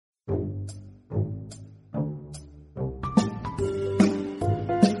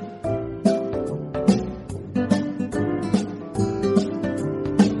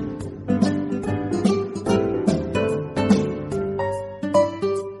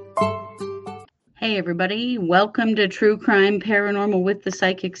Hey, everybody. Welcome to True Crime Paranormal with the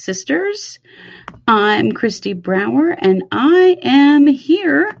Psychic Sisters. I'm Christy Brower, and I am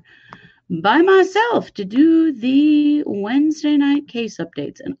here by myself to do the Wednesday night case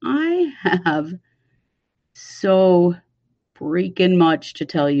updates. And I have so freaking much to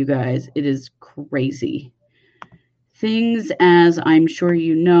tell you guys. It is crazy. Things, as I'm sure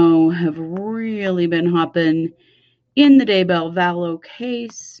you know, have really been hopping in the Daybell Vallow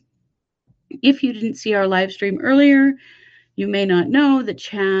case. If you didn't see our live stream earlier, you may not know that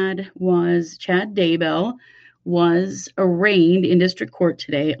Chad Daybell was arraigned in district court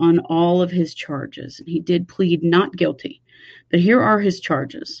today on all of his charges. And he did plead not guilty. But here are his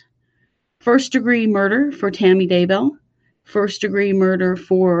charges. First-degree murder for Tammy Daybell. First-degree murder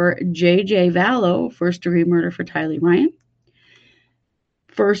for J.J. Vallow. First-degree murder for Tylee Ryan.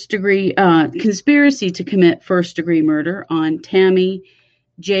 First-degree conspiracy to commit first-degree murder on Tammy,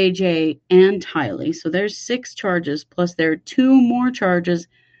 JJ, and Tylee. So there's 6 charges, plus there are 2 more charges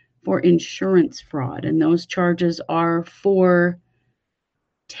for insurance fraud. And those charges are for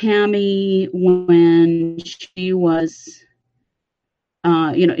Tammy when she was,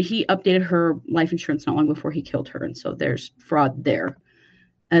 he updated her life insurance not long before he killed her. And so there's fraud there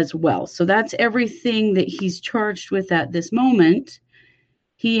as well. So that's everything that he's charged with at this moment.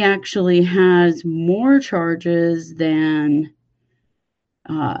 He actually has more charges than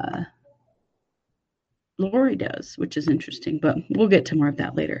Lori does, which is interesting, but we'll get to more of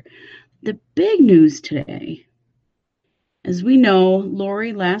that later. The big news today, as we know,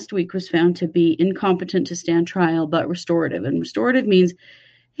 Lori last week was found to be incompetent to stand trial, but restorative. And restorative means,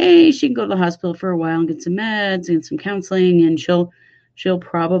 hey, she can go to the hospital for a while and get some meds and some counseling, and she'll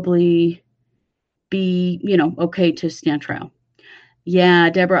probably be, okay to stand trial. Yeah,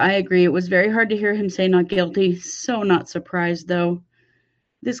 Deborah, I agree. It was very hard to hear him say not guilty. So not surprised, though.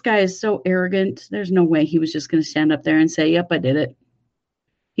 This guy is so arrogant. There's no way he was just going to stand up there and say, yep, I did it.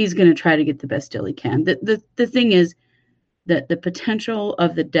 He's going to try to get the best deal he can. The thing is that the potential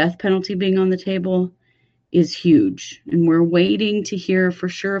of the death penalty being on the table is huge. And we're waiting to hear for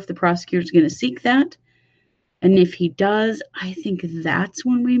sure if the prosecutor is going to seek that. And if he does, I think that's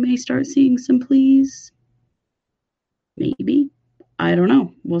when we may start seeing some pleas. Maybe. I don't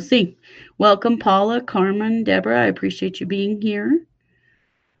know. We'll see. Welcome, Paula, Carmen, Deborah. I appreciate you being here.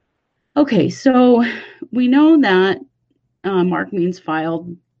 Okay, so we know that Mark Means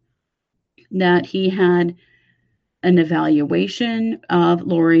filed that he had an evaluation of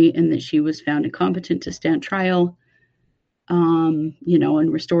Lori and that she was found incompetent to stand trial,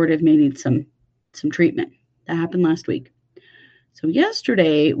 and restorative may need some treatment. That happened last week. So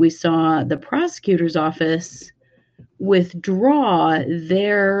yesterday we saw the prosecutor's office withdraw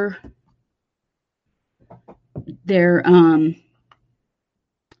their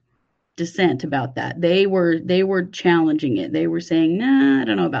dissent about that. They were challenging it. They were saying, nah, I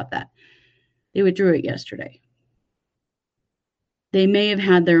don't know about that. They withdrew it yesterday. They may have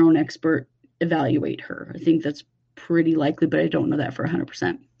had their own expert evaluate her. I think that's pretty likely, but I don't know that for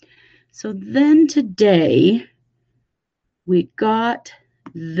 100%. So then today we got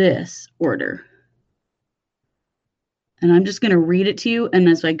this order. And I'm just going to read it to you. And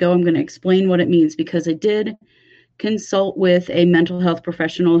as I go, I'm going to explain what it means, because I did consult with a mental health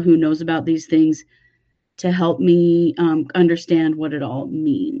professional who knows about these things to help me understand what it all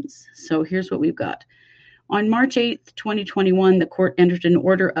means. So here's what we've got. On March 8th, 2021, the court entered an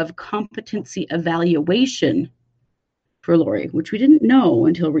order of competency evaluation for Lori, which we didn't know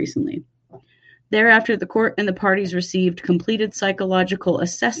until recently. Thereafter, the court and the parties received the completed psychological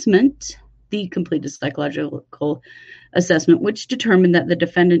assessment, which determined that the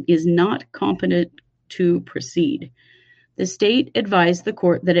defendant is not competent to proceed. The state advised the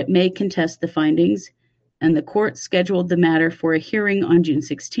court that it may contest the findings, and the court scheduled the matter for a hearing on June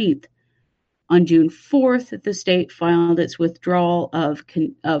 16th. On June 4th, the state filed its withdrawal of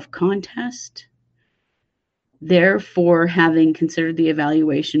contest, therefore having considered the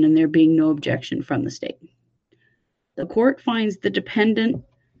evaluation and there being no objection from the state. The court finds the defendant,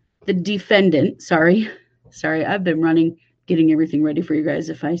 I've been getting everything ready for you guys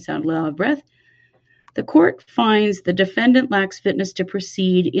if I sound low out of breath. The court finds the defendant lacks fitness to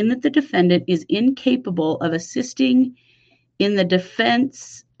proceed in that the defendant is incapable of assisting in the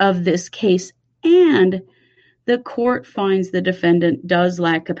defense of this case, and the court finds the defendant does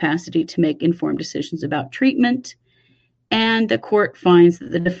lack capacity to make informed decisions about treatment, and the court finds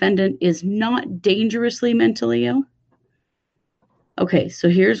that the defendant is not dangerously mentally ill. Okay, so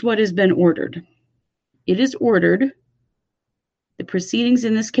here's what has been ordered. It is ordered the proceedings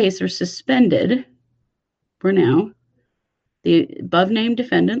in this case are suspended for now. The above-named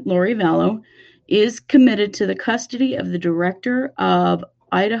defendant, Lori Vallow, is committed to the custody of the director of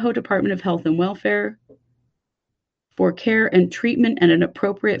Idaho Department of Health and Welfare for care and treatment at an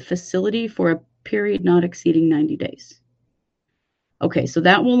appropriate facility for a period not exceeding 90 days. Okay, so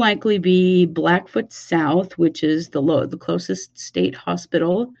that will likely be Blackfoot South, which is the closest state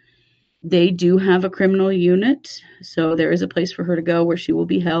hospital. They do have a criminal unit, so there is a place for her to go where she will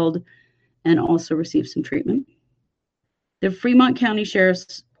be held and also receive some treatment. The Fremont County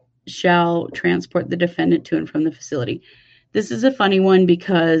Sheriffs shall transport the defendant to and from the facility. This is a funny one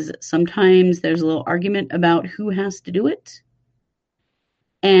because sometimes there's a little argument about who has to do it.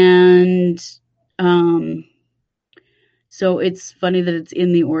 And so it's funny that it's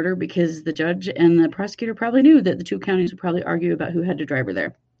in the order because the judge and the prosecutor probably knew that the two counties would probably argue about who had to drive her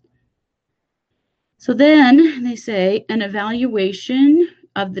there. So then they say an evaluation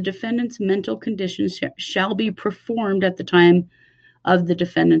of the defendant's mental conditions shall be performed at the time of the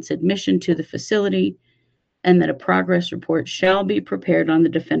defendant's admission to the facility, and that a progress report shall be prepared on the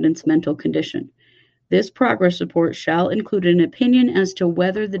defendant's mental condition. This progress report shall include an opinion as to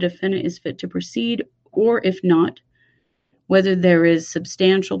whether the defendant is fit to proceed, or if not, whether there is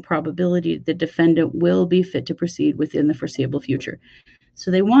substantial probability the defendant will be fit to proceed within the foreseeable future. So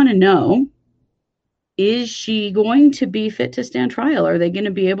they want to know, is she going to be fit to stand trial? Are they going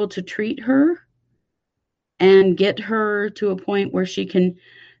to be able to treat her and get her to a point where she can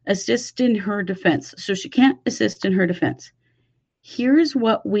assist in her defense? So she can't assist in her defense. Here's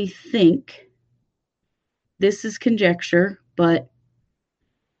what we think. This is conjecture, but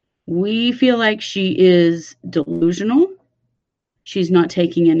we feel like she is delusional. She's not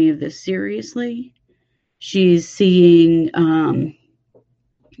taking any of this seriously. She's seeing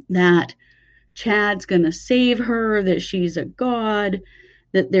that Chad's going to save her, that she's a god,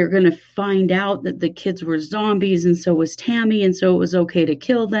 that they're going to find out that the kids were zombies and so was Tammy, and so it was okay to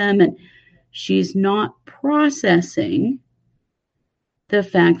kill them. And she's not processing the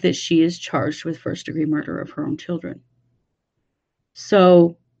fact that she is charged with first-degree murder of her own children.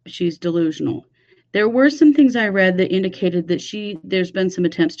 So she's delusional. There were some things I read that indicated that there's been some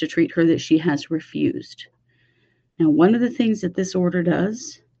attempts to treat her that she has refused. Now, one of the things that this order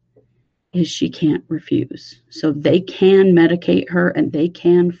does is she can't refuse. So they can medicate her, and they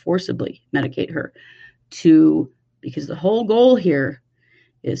can forcibly medicate her because the whole goal here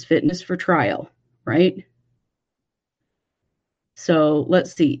is fitness for trial, right? So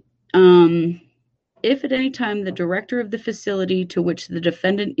let's see. If at any time the director of the facility to which the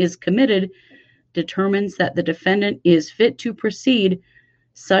defendant is committed determines that the defendant is fit to proceed,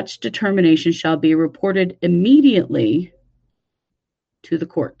 such determination shall be reported immediately to the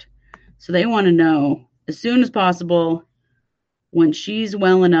court. So they want to know as soon as possible when she's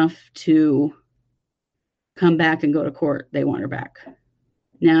well enough to come back and go to court, they want her back.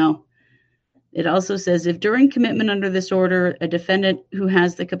 Now, it also says if during commitment under this order, a defendant who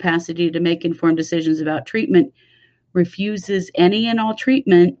has the capacity to make informed decisions about treatment refuses any and all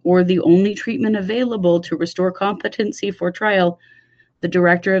treatment or the only treatment available to restore competency for trial, the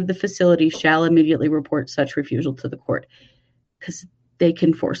director of the facility shall immediately report such refusal to the court, because they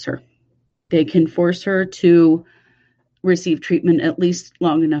can force her. They can force her to receive treatment at least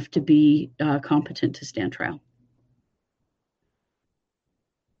long enough to be competent to stand trial.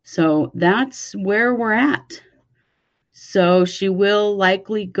 So that's where we're at. So she will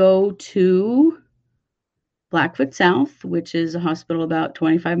likely go to Blackfoot South, which is a hospital about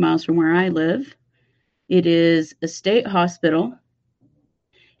 25 miles from where I live. It is a state hospital.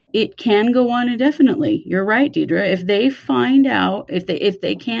 It can go on indefinitely. You're right, Deidre. If they find out, if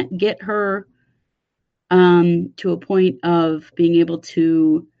they can't get her to a point of being able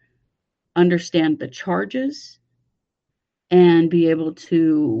to understand the charges and be able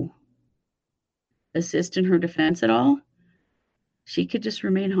to assist in her defense at all, she could just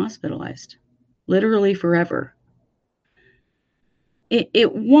remain hospitalized, literally forever.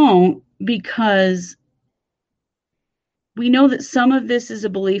 It won't, because we know that some of this is a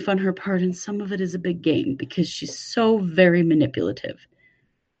belief on her part and some of it is a big game because she's so very manipulative.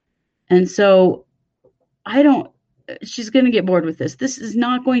 And so she's going to get bored with this. This is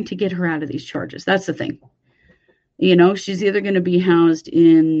not going to get her out of these charges. That's the thing. You know, she's either going to be housed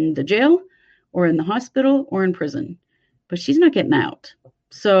in the jail or in the hospital or in prison, but she's not getting out.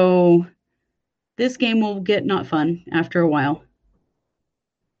 So this game will get not fun after a while.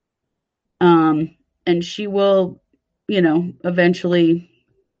 And she will, eventually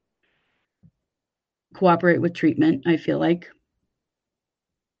cooperate with treatment, I feel like.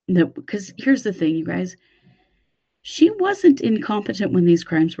 Because here's the thing, you guys. She wasn't incompetent when these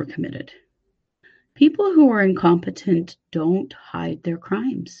crimes were committed. People who are incompetent don't hide their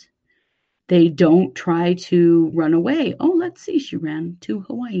crimes. They don't try to run away. Oh, let's see, she ran to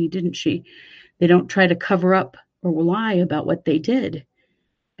Hawaii, didn't she? They don't try to cover up or lie about what they did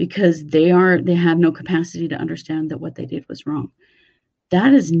because they have no capacity to understand that what they did was wrong.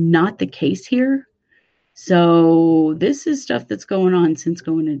 That is not the case here. So this is stuff that's going on since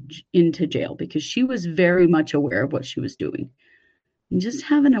going into jail, because she was very much aware of what she was doing. And just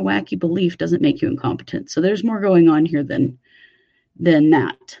having a wacky belief doesn't make you incompetent. So there's more going on here than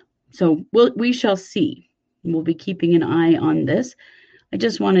that. So we shall see. We'll be keeping an eye on this. I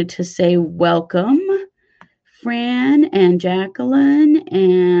just wanted to say welcome, Fran and Jacqueline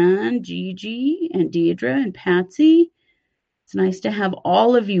and Gigi and Deidre and Patsy. It's nice to have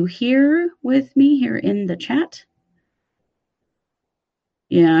all of you here with me here in the chat.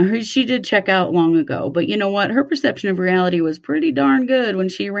 Yeah, she did check out long ago, but you know what? Her perception of reality was pretty darn good when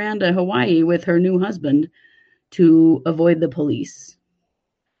she ran to Hawaii with her new husband to avoid the police.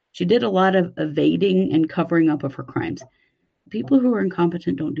 She did a lot of evading and covering up of her crimes. People who are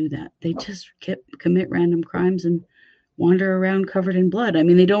incompetent don't do that. They just commit random crimes and wander around covered in blood. I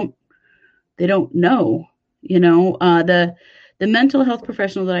mean, they don't know, the mental health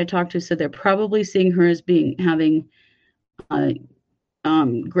professional that I talked to said they're probably seeing her as having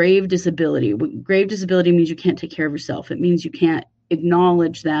grave disability. Grave disability means you can't take care of yourself. It means you can't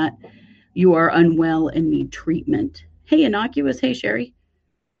acknowledge that you are unwell and need treatment. Hey, Innocuous. Hey, Sherry.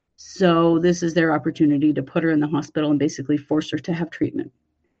 So this is their opportunity to put her in the hospital and basically force her to have treatment.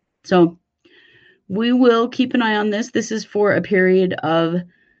 So we will keep an eye on this. This is for a period of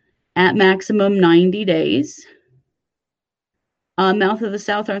at maximum 90 days. Mouth of the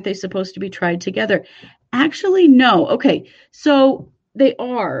South, aren't they supposed to be tried together? Actually, no. Okay, so they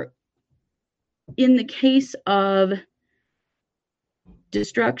are. In the case of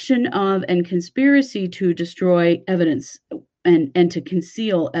destruction of and conspiracy to destroy evidence and to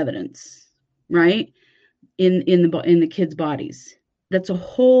conceal evidence, right? In the kids' bodies. That's a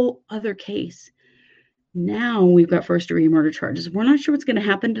whole other case. Now we've got first-degree murder charges. We're not sure what's going to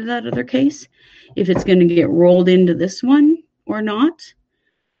happen to that other case, if it's going to get rolled into this one or not.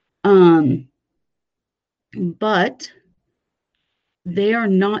 But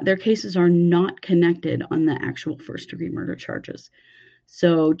their cases are not connected on the actual first-degree murder charges.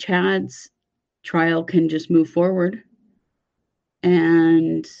 So Chad's trial can just move forward,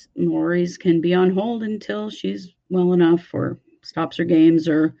 and Lori's can be on hold until she's well enough or stops her games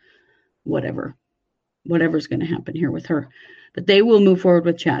or whatever's going to happen here with her. But they will move forward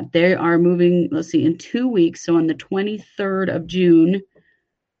with Chad. They are moving, in 2 weeks. So on the 23rd of June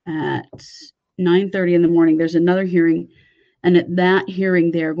at 9:30 in the morning, there's another hearing. And at that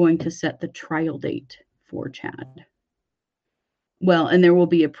hearing, they're going to set the trial date for Chad. Well, and there will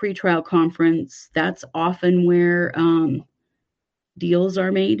be a pretrial conference. That's often where deals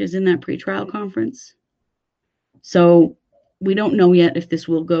are made, is in that pretrial conference. So we don't know yet if this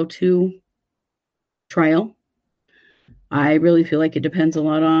will go to trial. I really feel like it depends a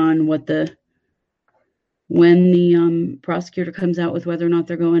lot on when the prosecutor comes out with whether or not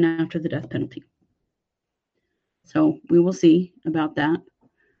they're going after the death penalty. So we will see about that.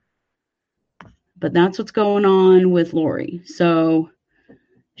 But that's what's going on with Lori. So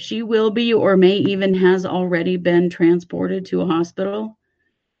she will be, or may even has already been, transported to a hospital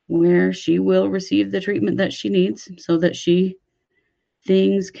where she will receive the treatment that she needs so that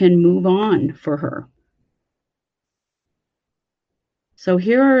things can move on for her. So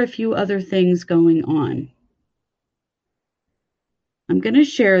here are a few other things going on. I'm going to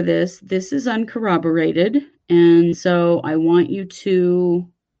share this. This is uncorroborated, and so I want you to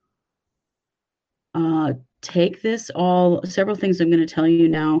take this all. Several things I'm going to tell you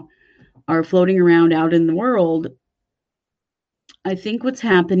now are floating around out in the world. I think what's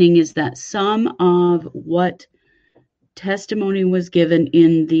happening is that some of what testimony was given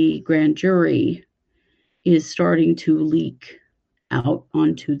in the grand jury is starting to leak out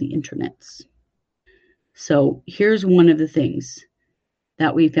onto the internets. So here's one of the things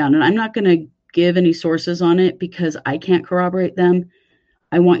that we found, and I'm not going to give any sources on it because I can't corroborate them.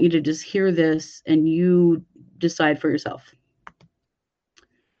 I want you to just hear this and you decide for yourself.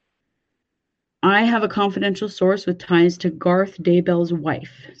 I have a confidential source with ties to Garth Daybell's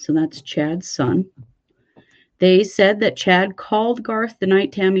wife, so that's Chad's son. They said that Chad called Garth the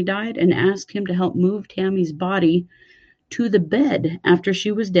night Tammy died and asked him to help move Tammy's body to the bed after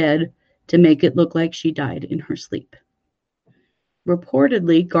she was dead to make it look like she died in her sleep.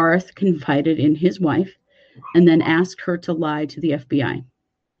 Reportedly, Garth confided in his wife and then asked her to lie to the FBI.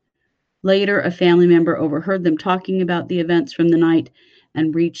 Later, a family member overheard them talking about the events from the night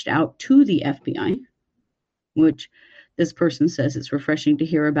and reached out to the FBI, which this person says it's refreshing to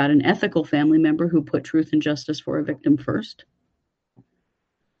hear about an ethical family member who put truth and justice for a victim first.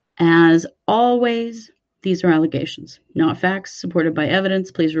 As always, these are allegations, not facts supported by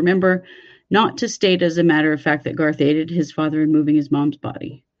evidence. Please remember not to state as a matter of fact that Garth aided his father in moving his mom's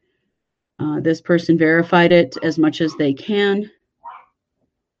body. This person verified it as much as they can.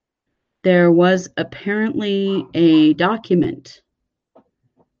 There was apparently a document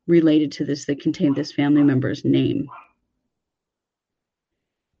related to this that contained this family member's name.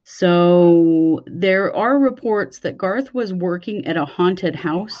 So there are reports that Garth was working at a haunted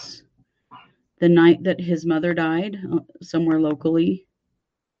house the night that his mother died, somewhere locally,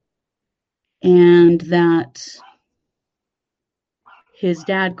 and that his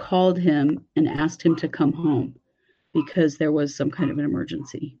dad called him and asked him to come home because there was some kind of an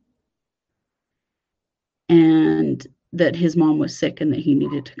emergency, and that his mom was sick and that he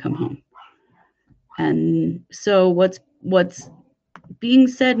needed to come home. And so what's being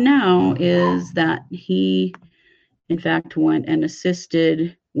said now is that he, in fact, went and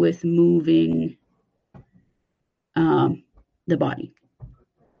assisted with moving the body.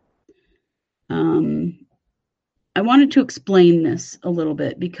 I wanted to explain this a little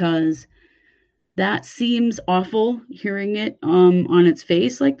bit because that seems awful, hearing it on its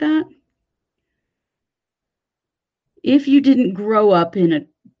face like that. If you didn't grow up in a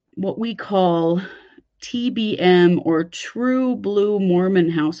what we call TBM or true blue Mormon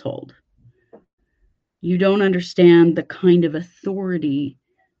household, you don't understand the kind of authority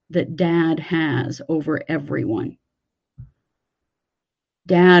that Dad has over everyone.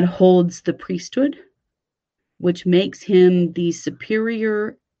 Dad holds the priesthood, which makes him the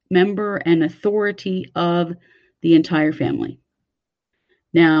superior member and authority of the entire family.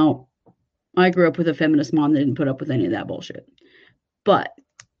 Now, I grew up with a feminist mom that didn't put up with any of that bullshit. But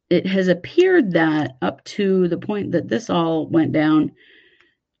it has appeared that up to the point that this all went down,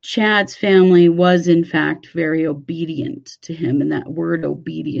 Chad's family was in fact very obedient to him. And that word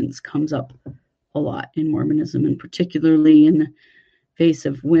obedience comes up a lot in Mormonism, and particularly in the face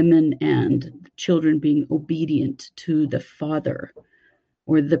of women and children being obedient to the father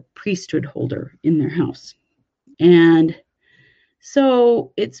or the priesthood holder in their house. And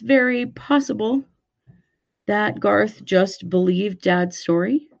so it's very possible that Garth just believed Dad's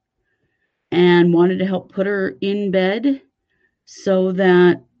story and wanted to help put her in bed so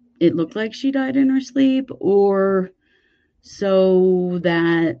that it looked like she died in her sleep, or so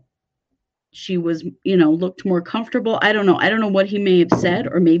that she was, looked more comfortable. I don't know. I don't know what he may have said,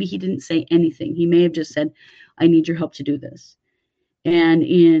 or maybe he didn't say anything. He may have just said, I need your help to do this. And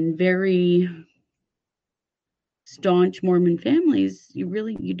in very staunch Mormon families,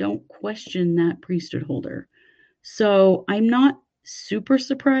 you don't question that priesthood holder. So I'm not super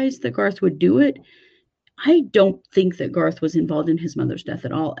surprised that Garth would do it. I don't think that Garth was involved in his mother's death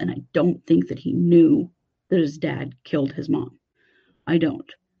at all, and I don't think that he knew that his dad killed his mom. I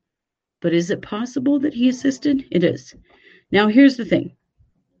don't. But is it possible that he assisted? It is. Now, here's the thing.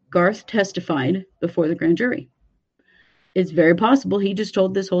 Garth testified before the grand jury. It's very possible he just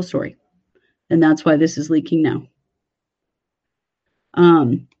told this whole story, and that's why this is leaking now.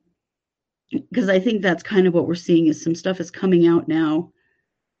 Because I think that's kind of what we're seeing, is some stuff is coming out now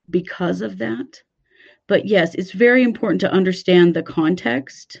because of that. But yes, it's very important to understand the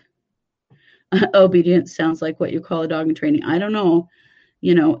context. Obedience sounds like what you call a dog in training. I don't know.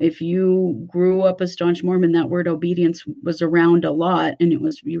 If you grew up a staunch Mormon, that word obedience was around a lot, and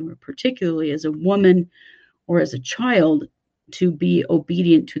you were particularly as a woman or as a child to be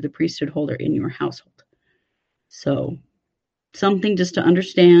obedient to the priesthood holder in your household. So something just to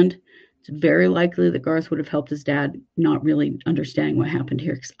understand. It's very likely that Garth would have helped his dad, not really understanding what happened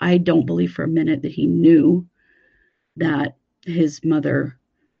here, because I don't believe for a minute that he knew that his father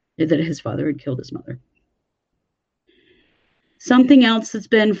had killed his mother. Something else that's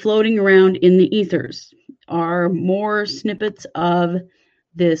been floating around in the ethers are more snippets of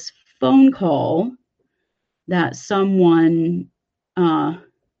this phone call that someone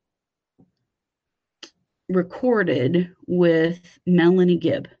recorded with Melanie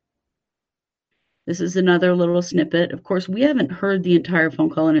Gibb. This is another little snippet. Of course, we haven't heard the entire phone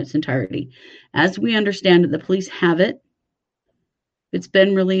call in its entirety. As we understand it, the police have it. It's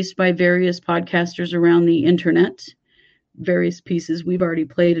been released by various podcasters around the internet. Various pieces. We've already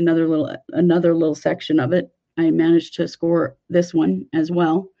played another little section of it. I managed to score this one as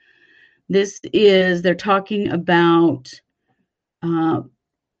well. They're talking about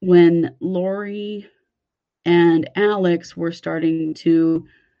when Lori and Alex were starting to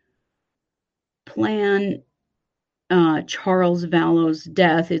plan Charles Vallow's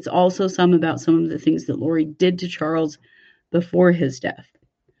death. It's also some about some of the things that Lori did to Charles before his death.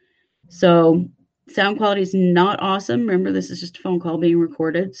 So sound quality is not awesome. Remember, this is just a phone call being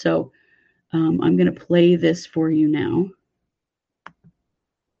recorded. So I'm going to play this for you now.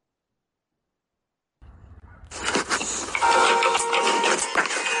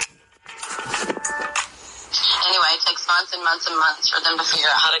 Anyway, it takes months and months and months for them to figure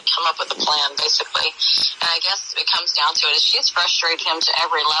out how to come up with a plan, basically. And I guess it comes down to it is she's frustrated him to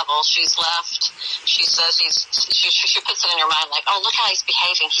every level. She's left. She says she puts it in her mind like, oh, look how he's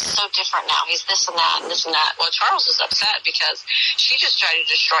behaving. He's so different now. He's this and that and this and that. Well, Charles is upset because she just tried to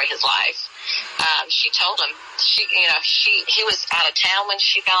destroy his life. She told him he was out of town when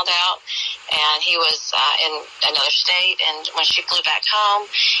she found out, and he was in another state. And when she flew back home,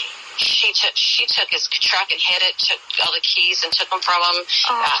 she took his truck and hid it, took all the keys and took them from him,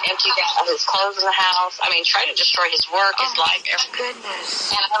 emptied out his clothes in the house. I mean, tried to destroy his work, his life, everything. Goodness.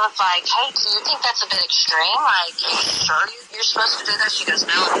 And I was like, hey, do you think that's a bit extreme? Like, are you sure you're supposed to do that? She goes,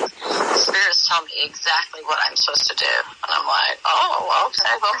 no, the spirits tell me exactly what I'm supposed to do. And I'm like, oh,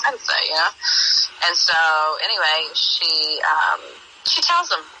 okay, well, I can say, And so, anyway, she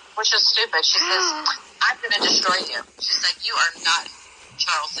tells him, which is stupid. She says, I'm going to destroy you. She's like, you are not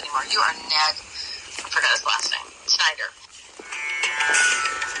Charles anymore. You are Ned. I forgot his last name. Snyder.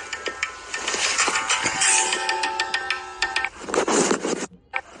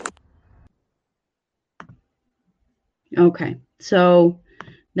 Okay, so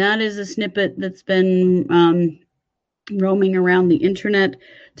that is a snippet that's been roaming around the internet.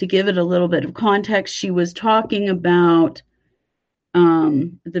 To give it a little bit of context, she was talking about, at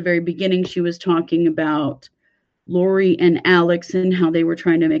the very beginning, she was talking about Lori and Alex and how they were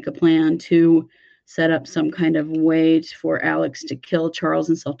trying to make a plan to set up some kind of way for Alex to kill Charles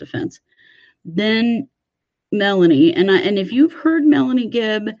in self-defense. Then Melanie, and if you've heard Melanie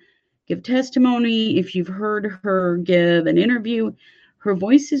Gibb give testimony, if you've heard her give an interview, her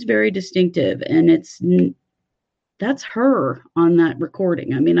voice is very distinctive, and that's her on that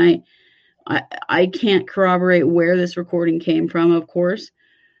recording. I mean, I can't corroborate where this recording came from, of course,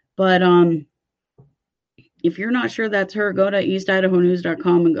 but if you're not sure that's her, go to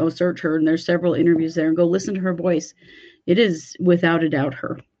eastidahonews.com and go search her. And there's several interviews there and go listen to her voice. It is without a doubt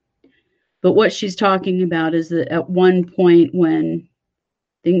her. But what she's talking about is that at one point when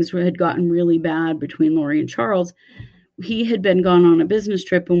things had gotten really bad between Lori and Charles, he had been gone on a business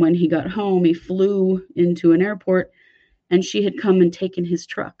trip. And when he got home, he flew into an airport and she had come and taken his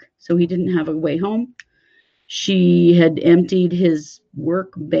truck. So he didn't have a way home. She had emptied his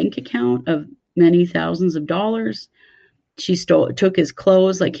work bank account of many thousands of dollars. She took his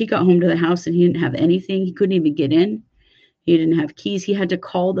clothes. Like, he got home to the house and he didn't have anything. He couldn't even get in. He didn't have keys. He had to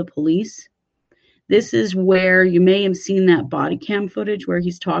call the police. This is where you may have seen that body cam footage where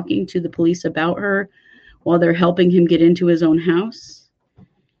he's talking to the police about her while they're helping him get into his own house.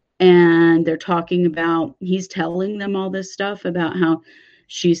 And they're talking about, he's telling them all this stuff about how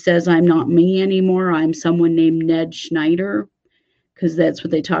she says, I'm not me anymore. I'm someone named Ned Snyder. Because that's what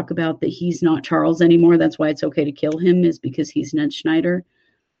they talk about, that he's not Charles anymore. That's why it's okay to kill him, is because he's Ned Snyder.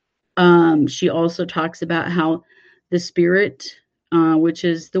 She also talks about how the spirit, which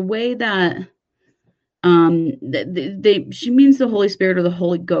is the way that she means the Holy Spirit or the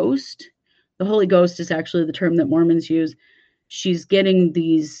Holy Ghost. The Holy Ghost is actually the term that Mormons use. She's getting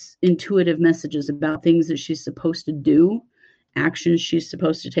these intuitive messages about things that she's supposed to do, actions she's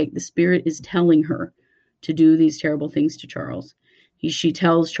supposed to take. The spirit is telling her to do these terrible things to Charles. She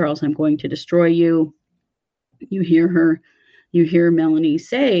tells Charles, I'm going to destroy you. You hear Melanie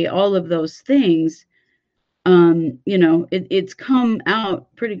say all of those things. It's come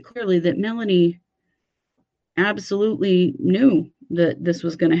out pretty clearly that Melanie absolutely knew that this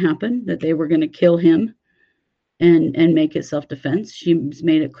was going to happen, that they were going to kill him and make it self-defense. She's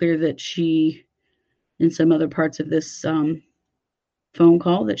made it clear that she, in some other parts of this phone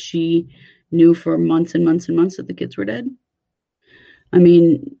call, that she knew for months and months and months that the kids were dead. I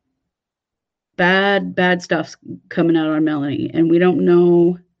mean, bad stuff's coming out on Melanie, and we don't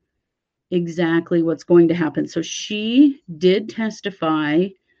know exactly what's going to happen. So she did testify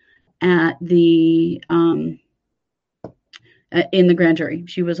at the in the grand jury.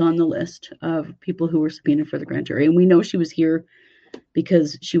 She was on the list of people who were subpoenaed for the grand jury, and we know she was here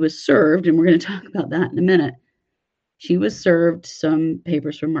because she was served, and we're going to talk about that in a minute. She was served some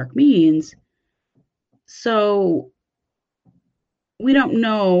papers from Mark Means. So we don't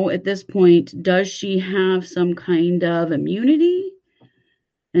know at this point, does she have some kind of immunity?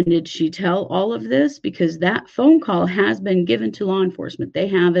 And did she tell all of this? Because that phone call has been given to law enforcement. They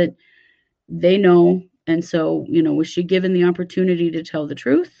have it. They know And so, was she given the opportunity to tell the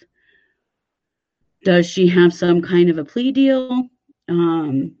truth? Does she have some kind of a plea deal,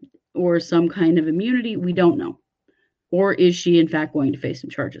 um, or some kind of immunity? We don't know. Or is she, in fact, going to face some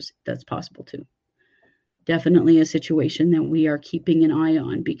charges? That's possible too. Definitely a situation that we are keeping an eye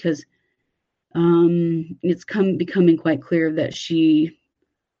on, because it's becoming quite clear that she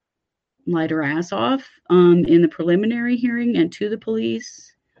lied her ass off in the preliminary hearing and to the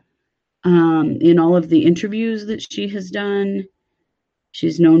police, in all of the interviews that she has done.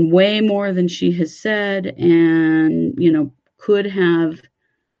 She's known way more than she has said, and, could have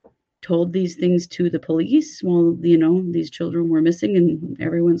told these things to the police while, these children were missing and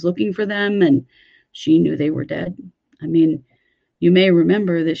everyone's looking for them, and she knew they were dead. I mean, you may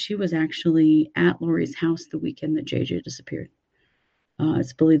remember that she was actually at Lori's house the weekend that JJ disappeared.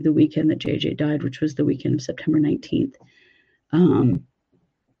 It's believed the weekend that JJ died, which was the weekend of September 19th,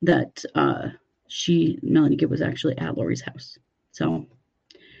 that Melanie Gibb was actually at Lori's house. So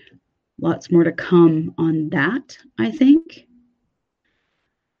lots more to come on that, I think.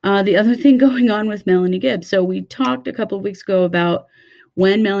 The other thing going on with Melanie Gibb. So we talked a couple of weeks ago about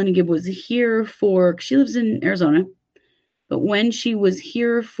when Melanie Gibb was here she lives in Arizona, but when she was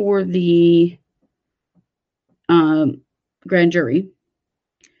here for the grand jury,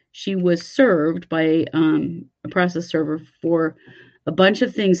 she was served by a process server for a bunch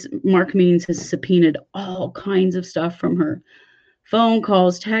of things. Mark Means has subpoenaed all kinds of stuff from her: phone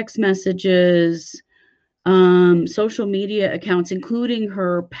calls, text messages, social media accounts, including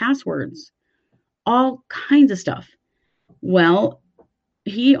her passwords, all kinds of stuff. Well,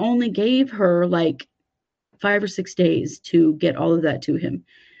 he only gave her like 5 or 6 days to get all of that to him.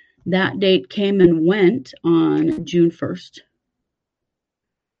 That date came and went on June 1st.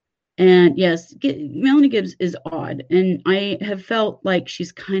 And yes, Melanie Gibbs is odd. And I have felt like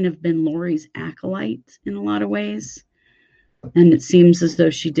she's kind of been Lori's acolyte in a lot of ways. And it seems as though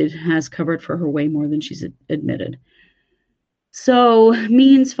she has covered for her way more than she's admitted. So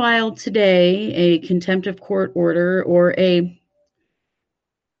Means filed today a contempt of court order,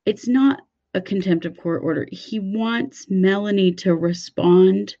 it's not a contempt of court order. He wants Melanie to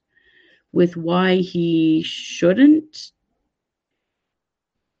respond with why he shouldn't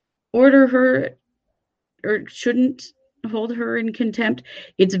order her or shouldn't hold her in contempt.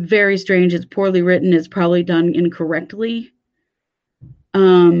 It's very strange. It's poorly written. It's probably done incorrectly.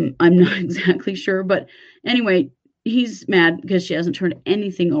 I'm not exactly sure, but anyway, he's mad because she hasn't turned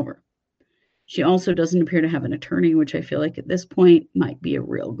anything over. She also doesn't appear to have an attorney, which I feel like at this point might be a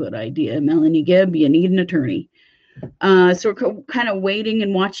real good idea. Melanie Gibb, you need an attorney. So we're kind of waiting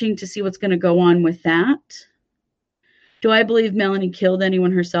and watching to see what's going to go on with that. Do I believe Melanie killed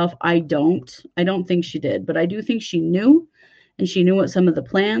anyone herself? I don't think she did, but I do think she knew, and she knew what some of the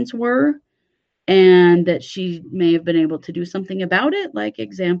plans were, and that she may have been able to do something about it. Like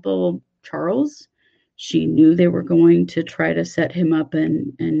example, Charles, she knew they were going to try to set him up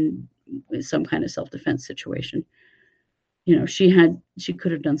and some kind of self-defense situation. She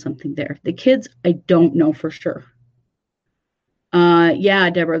could have done something there. The kids, I don't know for sure. Yeah,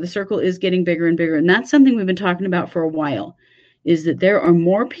 Deborah, the circle is getting bigger and bigger. And that's something we've been talking about for a while, is that there are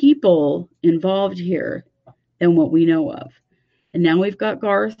more people involved here than what we know of. And now we've got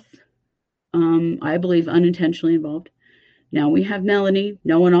Garth, I believe unintentionally involved. Now we have Melanie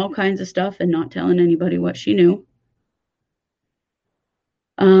knowing all kinds of stuff and not telling anybody what she knew.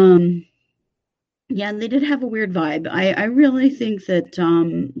 Yeah, they did have a weird vibe. I really think that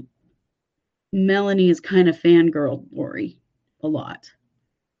Melanie is kind of fangirl Lori a lot.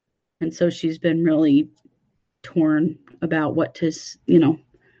 And so she's been really torn about what to,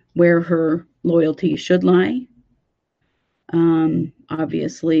 where her loyalty should lie.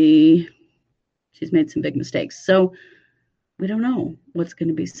 Obviously, she's made some big mistakes. So we don't know what's going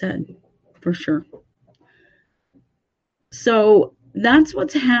to be said for sure. So that's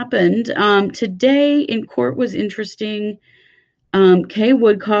what's happened. Today in court was interesting. Kay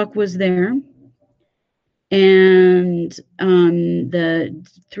Woodcock was there. And the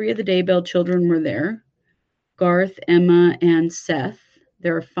 3 of the Daybell children were there: Garth, Emma, and Seth.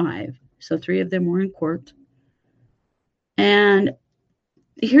 There are 5. So 3 of them were in court. And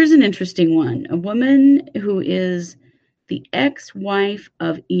here's an interesting one. A woman who is the ex-wife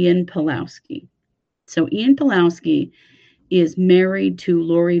of Ian Pawlowski. So Ian Pawlowski is married to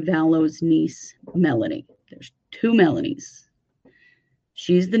Lori Vallow's niece, Melanie. There's 2 Melanies.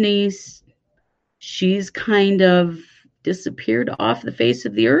 She's the niece. She's kind of disappeared off the face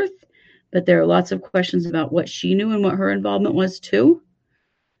of the earth, but there are lots of questions about what she knew and what her involvement was too.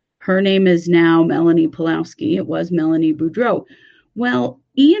 Her name is now Melanie Pawlowski. It was Melanie Boudreau. Well,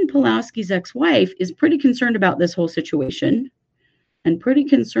 Ian Pulowski's ex-wife is pretty concerned about this whole situation and pretty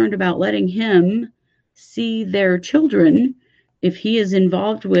concerned about letting him see their children if he is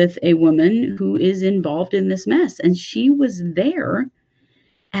involved with a woman who is involved in this mess. And she was there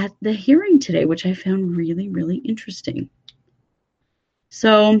at the hearing today, which I found really, really interesting.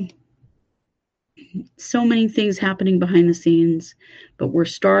 So many things happening behind the scenes, but we're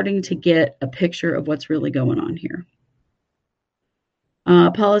starting to get a picture of what's really going on here.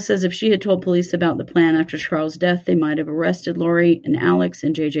 Paula says if she had told police about the plan after Charles' death, they might have arrested Lori and Alex,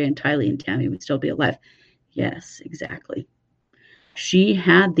 and JJ and Tylee and Tammy would still be alive. Yes, exactly. She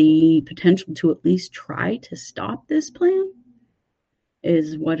had the potential to at least try to stop this plan,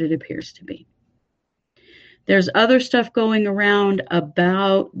 is what it appears to be. There's other stuff going around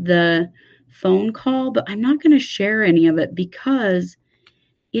about the phone call, but I'm not going to share any of it because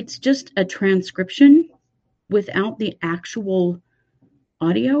it's just a transcription without the actual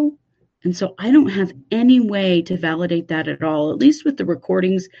audio. And so I don't have any way to validate that at all. At least with the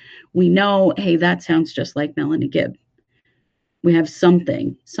recordings, we know, hey, that sounds just like Melanie Gibb. We have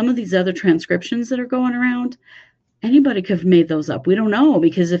something. Some of these other transcriptions that are going around, anybody could have made those up. We don't know,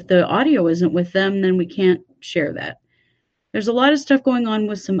 because if the audio isn't with them, then we can't share that. There's a lot of stuff going on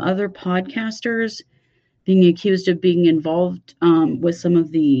with some other podcasters being accused of being involved with some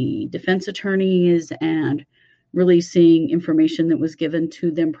of the defense attorneys and releasing information that was given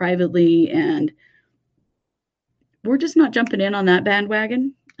to them privately. And we're just not jumping in on that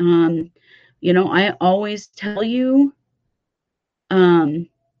bandwagon. I always tell you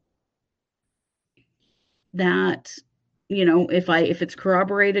that, if it's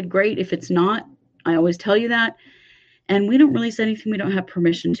corroborated, great. If it's not, I always tell you that. And we don't release anything we don't have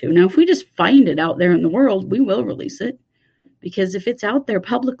permission to. Now, if we just find it out there in the world, we will release it. Because if it's out there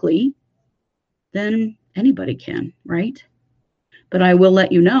publicly, then anybody can, right? But I will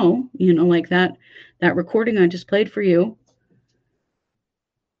let you know, like that recording I just played for you.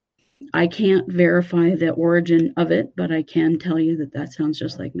 I can't verify the origin of it, but I can tell you that sounds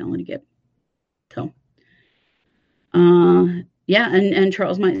just like Melanie Gibb. So, yeah, and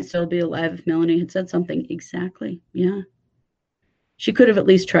Charles might still be alive if Melanie had said something. Exactly, yeah. She could have at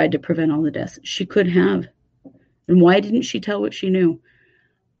least tried to prevent all the deaths. She could have. And why didn't she tell what she knew?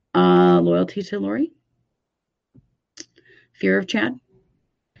 Loyalty to Lori? Fear of Chad?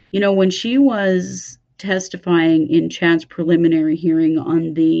 When she was testifying in Chad's preliminary hearing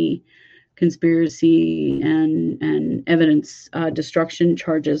on the conspiracy and evidence destruction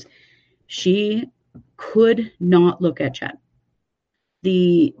charges, she could not look at Chad.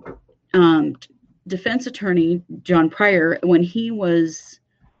 The defense attorney, John Pryor, when he was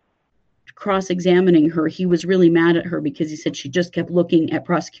cross-examining her, he was really mad at her because he said she just kept looking at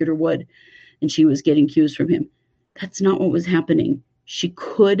Prosecutor Wood and she was getting cues from him. That's not what was happening. She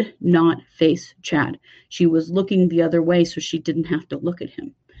could not face Chad. She was looking the other way so she didn't have to look at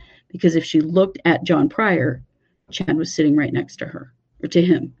him. Because if she looked at John Pryor, Chad was sitting right next to her, or to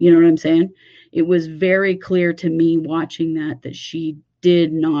him. You know what I'm saying? It was very clear to me watching that she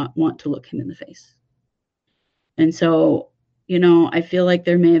did not want to look him in the face. And so, I feel like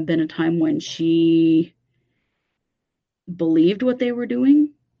there may have been a time when she believed what they were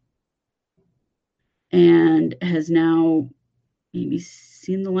doing and has now maybe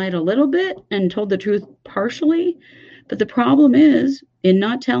seen the light a little bit and told the truth partially. But the problem is, in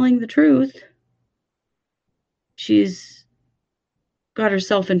not telling the truth, she's got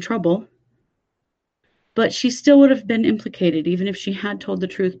herself in trouble. But she still would have been implicated, even if she had told the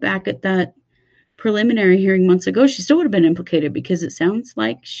truth back at that preliminary hearing months ago. She still would have been implicated because it sounds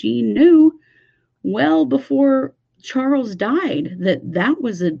like she knew well before Charles died that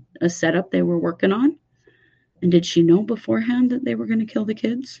was a setup they were working on. And did she know beforehand that they were going to kill the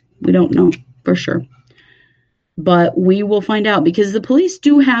kids? We don't know for sure. But we will find out because the police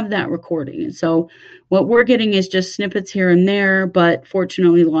do have that recording. And so what we're getting is just snippets here and there, but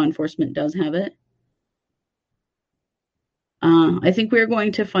fortunately law enforcement does have it. I think we're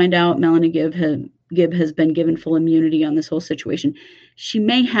going to find out Melanie Gibb has been given full immunity on this whole situation. She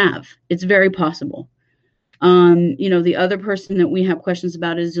may have. It's very possible. The other person that we have questions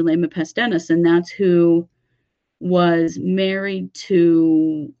about is Zulema Pastenis, and that's who was married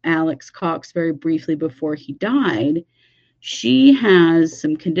to Alex Cox very briefly before he died. She has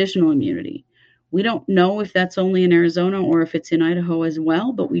some conditional immunity. We don't know if that's only in Arizona or if it's in Idaho as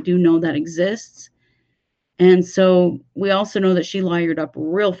well, but we do know that exists. And so we also know that she lawyered up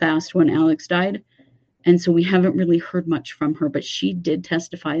real fast when Alex died. And so we haven't really heard much from her, but she did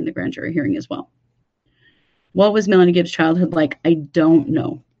testify in the grand jury hearing as well. What was Melanie Gibb's childhood like? I don't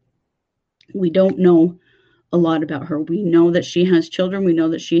know. We don't know a lot about her. We know that she has children. We know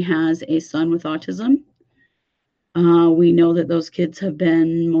that she has a son with autism. We know that those kids have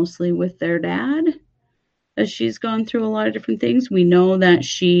been mostly with their dad as she's gone through a lot of different things. We know that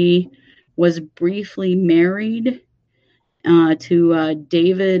she was briefly married to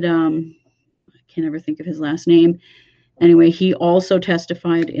David. I can't ever think of his last name. Anyway, he also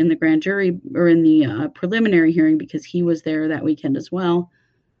testified in the grand jury or in the preliminary hearing because he was there that weekend as well.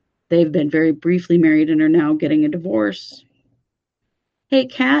 They've been very briefly married and are now getting a divorce. Hey,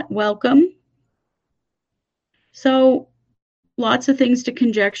 Kat, welcome. So, lots of things to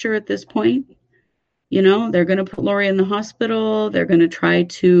conjecture at this point. You know, they're going to put Lori in the hospital. They're going to try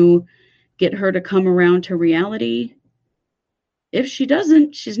to get her to come around to reality. If she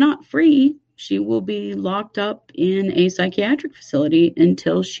doesn't, she's not free. She will be locked up in a psychiatric facility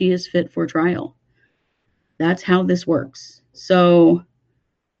until she is fit for trial. That's how this works. So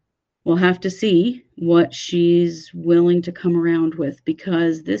we'll have to see what she's willing to come around with,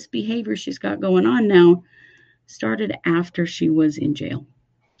 because this behavior she's got going on now started after she was in jail.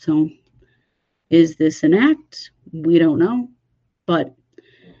 So is this an act? We don't know. But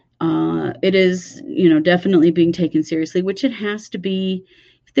it is, definitely being taken seriously, which it has to be.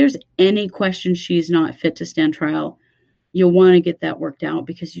 If there's any question she's not fit to stand trial, you'll want to get that worked out,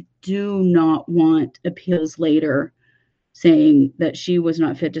 because you do not want appeals later saying that she was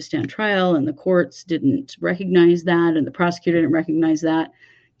not fit to stand trial and the courts didn't recognize that and the prosecutor didn't recognize that.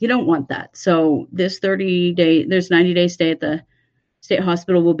 You don't want that. So this 90-day stay at the state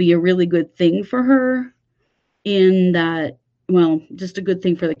hospital will be a really good thing for her, in that, well, just a good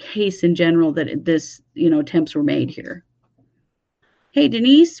thing for the case in general, that this, attempts were made here. Hey,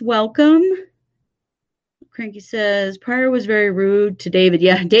 Denise, welcome. Cranky says, Pryor was very rude to David.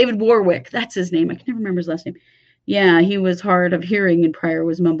 Yeah, David Warwick. That's his name. I can never remember his last name. Yeah, he was hard of hearing and Pryor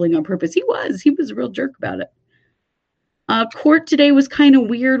was mumbling on purpose. He was a real jerk about it. Court today was kind of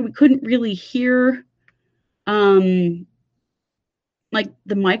weird. We couldn't really hear. Like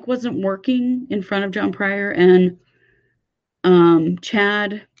the mic wasn't working in front of John Pryor, and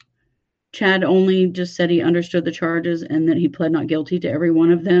Chad only just said he understood the charges and that he pled not guilty to every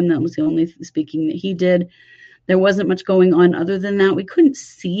one of them. That was the only speaking that he did. There wasn't much going on other than that. We couldn't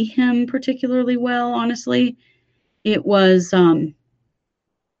see him particularly well, honestly. It was the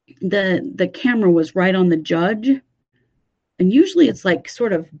camera was right on the judge, and usually it's like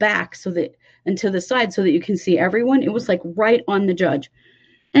sort of back so that, and to the side so that you can see everyone. It was like right on the judge.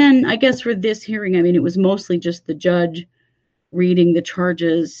 And I guess for this hearing, I mean, it was mostly just the judge reading the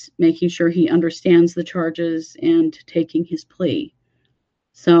charges, making sure he understands the charges, and taking his plea.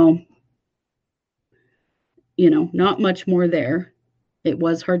 So, not much more there. It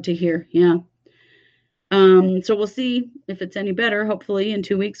was hard to hear, yeah. So we'll see if it's any better, hopefully, in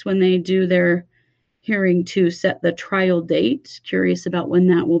 2 weeks when they do their hearing to set the trial date. Curious about when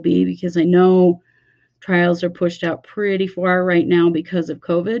that will be, because I know trials are pushed out pretty far right now because of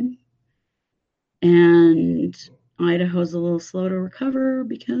COVID. And Idaho's a little slow to recover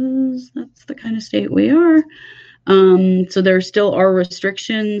because that's the kind of state we are. So there still are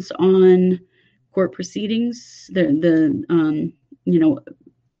restrictions on court proceedings. The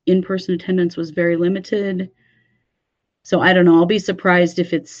in-person attendance was very limited. So I don't know. I'll be surprised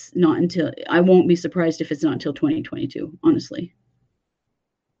if it's not until, I won't be surprised if it's not until 2022, honestly.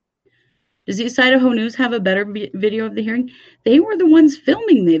 Does East Idaho News have a better video of the hearing? They were the ones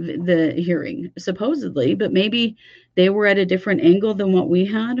filming the hearing, supposedly, but maybe they were at a different angle than what we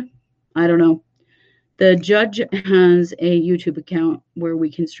had. I don't know. The judge has a YouTube account where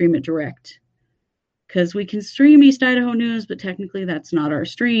we can stream it direct, because we can stream East Idaho News, but technically that's not our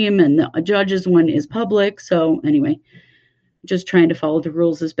stream, and the judge's one is public. So anyway, just trying to follow the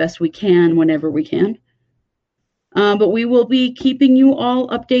rules as best we can whenever we can. But we will be keeping you all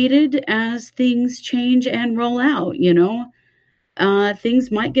updated as things change and roll out.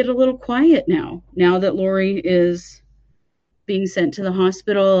 Things might get a little quiet now that Lori is being sent to the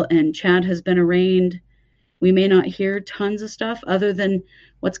hospital and Chad has been arraigned. We may not hear tons of stuff other than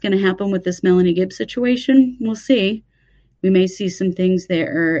what's going to happen with this Melanie Gibb situation. We'll see. We may see some things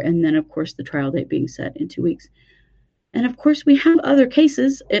there. And then, of course, the trial date being set in 2 weeks. And of course, we have other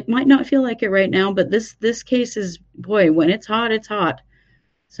cases. It might not feel like it right now, but this case is, boy, when it's hot, it's hot.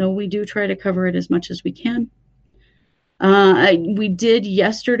 So we do try to cover it as much as we can. We did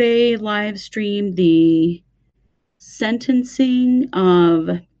yesterday live stream the sentencing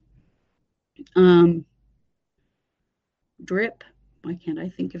of Drip. Why can't I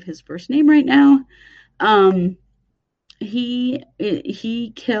think of his first name right now?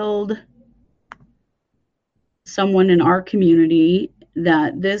 He killed someone in our community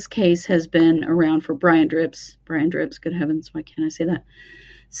that this case has been around for Brian Dripps. Brian Dripps, good heavens, why can't I say that?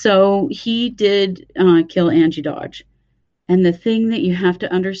 So he did kill Angie Dodge. And the thing that you have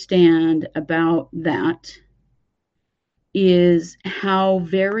to understand about that is how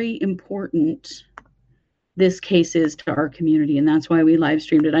very important this case is to our community. And that's why we live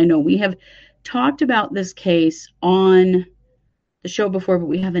streamed it. I know we have talked about this case on the show before, but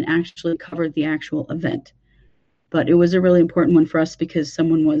we haven't actually covered the actual event. But it was a really important one for us because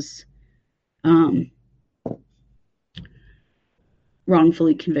someone was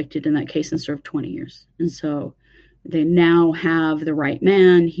wrongfully convicted in that case and served 20 years. And so they now have the right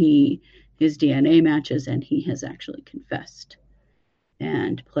man. His DNA matches, and he has actually confessed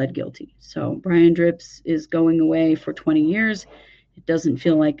and pled guilty. So Brian Dripps is going away for 20 years. It doesn't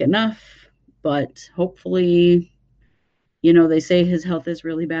feel like enough, but hopefully, they say his health is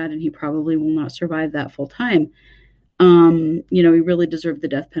really bad and he probably will not survive that full time. He really deserved the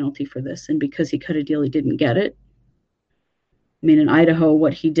death penalty for this. And because he cut a deal, he didn't get it. I mean, in Idaho,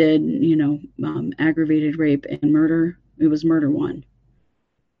 what he did, aggravated rape and murder, it was murder one.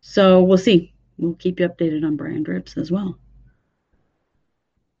 So we'll see. We'll keep you updated on Brian Dripps as well.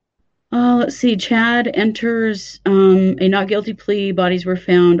 Let's see. Chad enters a not guilty plea. Bodies were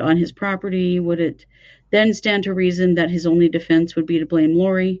found on his property. Would it then stand to reason that his only defense would be to blame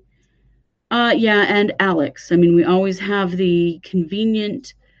Lori? Yeah, and Alex. I mean, we always have the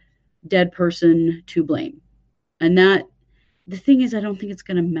convenient dead person to blame. And the thing is, I don't think it's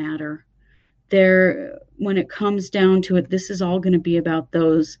going to matter. When it comes down to it, this is all going to be about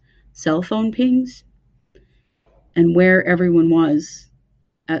those cell phone pings and where everyone was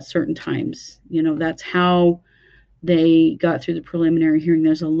at certain times. That's how they got through the preliminary hearing.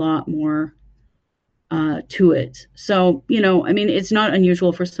 There's a lot more to it. So, it's not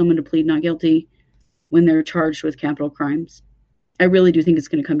unusual for someone to plead not guilty when they're charged with capital crimes. I really do think it's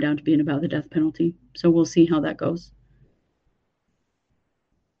going to come down to being about the death penalty. So we'll see how that goes.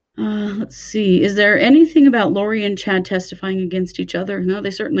 Let's see. Is there anything about Lori and Chad testifying against each other? No, they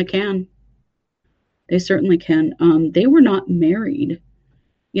certainly can. They certainly can. They were not married.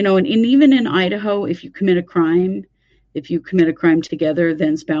 And even in Idaho, if you commit a crime together,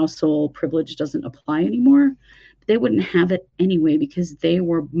 then spousal privilege doesn't apply anymore. But they wouldn't have it anyway because they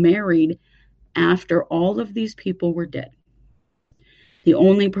were married after all of these people were dead. The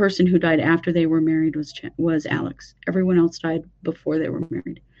only person who died after they were married was Alex. Everyone else died before they were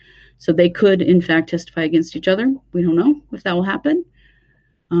married. So they could, in fact, testify against each other. We don't know if that will happen.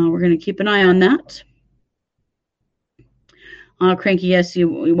 We're going to keep an eye on that. Cranky, yes, you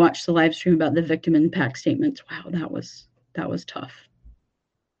watched the live stream about the victim impact statements. Wow, that was tough.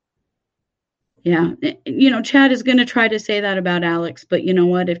 Yeah, Chad is going to try to say that about Alex, but you know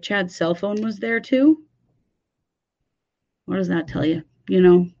what? If Chad's cell phone was there too, what does that tell you?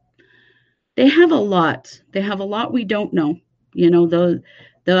 They have a lot. They have a lot we don't know.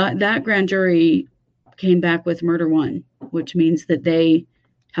 That grand jury came back with murder one, which means that they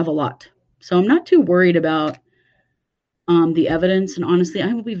have a lot. So I'm not too worried about the evidence. And honestly,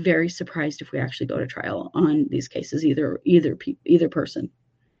 I will be very surprised if we actually go to trial on these cases, either person.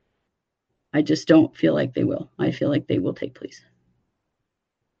 I just don't feel like they will. I feel like they will take pleas.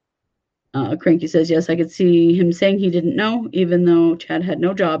 Cranky says, yes, I could see him saying he didn't know, even though Chad had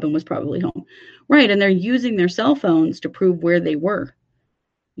no job and was probably home. Right, and they're using their cell phones to prove where they were.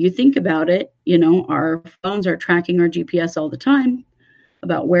 You think about it, our phones are tracking our GPS all the time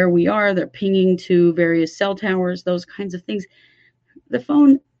about where we are. They're pinging to various cell towers, those kinds of things. The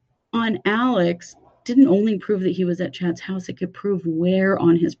phone on Alex didn't only prove that he was at Chad's house, it could prove where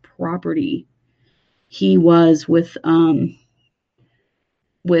on his property he was with a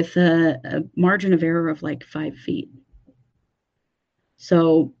margin of error of like 5 feet.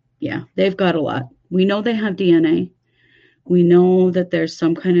 So, yeah, they've got a lot. We know they have DNA. We know that there's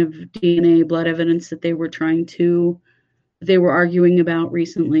some kind of DNA blood evidence that they were arguing about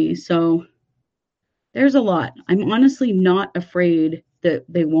recently. So there's a lot. I'm honestly not afraid that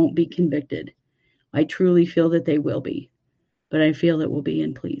they won't be convicted. I truly feel that they will be, but I feel it will be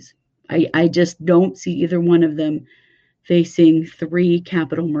in pleas. I just don't see either one of them facing 3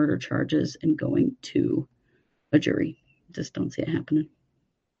 capital murder charges and going to a jury. Just don't see it happening.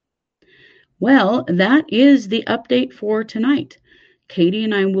 Well, that is the update for tonight. Katie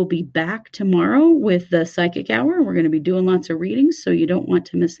and I will be back tomorrow with the Psychic Hour. We're going to be doing lots of readings, so you don't want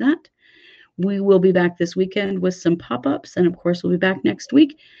to miss that. We will be back this weekend with some pop-ups, and of course, we'll be back next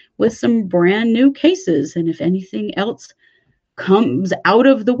week with some brand new cases. And if anything else comes out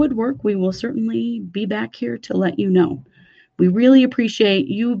of the woodwork, we will certainly be back here to let you know. We really appreciate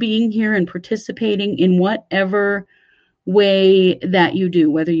you being here and participating in whatever way that you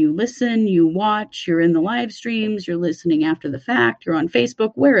do, whether you listen, you watch, you're in the live streams, you're listening after the fact, you're on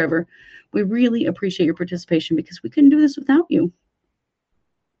Facebook, wherever. We really appreciate your participation because we couldn't do this without you.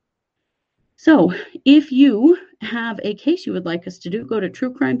 So if you have a case you would like us to do, go to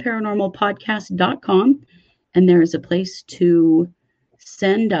truecrimeparanormalpodcast.com, and there is a place to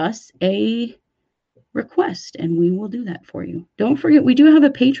send us a request, and we will do that for you. Don't forget, we do have a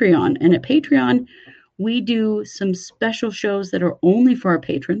Patreon, and at Patreon, we do some special shows that are only for our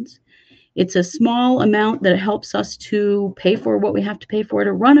patrons. It's a small amount that helps us to pay for what we have to pay for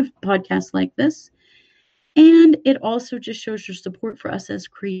to run a podcast like this. And it also just shows your support for us as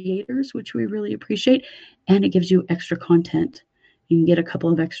creators, which we really appreciate. And it gives you extra content. You can get a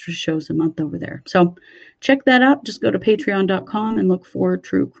couple of extra shows a month over there. So check that out. Just go to patreon.com and look for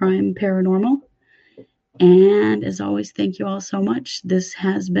True Crime Paranormal. And as always, thank you all so much. This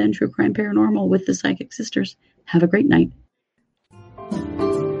has been True Crime Paranormal with the Psychic Sisters. Have a great night.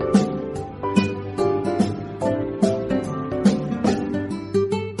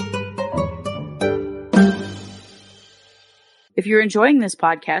 If you're enjoying this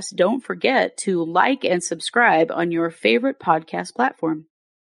podcast, don't forget to like and subscribe on your favorite podcast platform.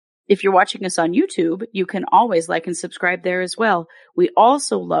 If you're watching us on YouTube, you can always like and subscribe there as well. We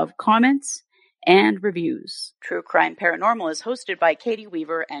also love comments and reviews. True Crime Paranormal is hosted by Katie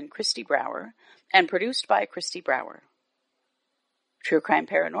Weaver and Christy Brower and produced by Christy Brower. True Crime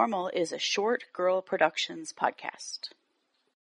Paranormal is a Short Girl Productions podcast.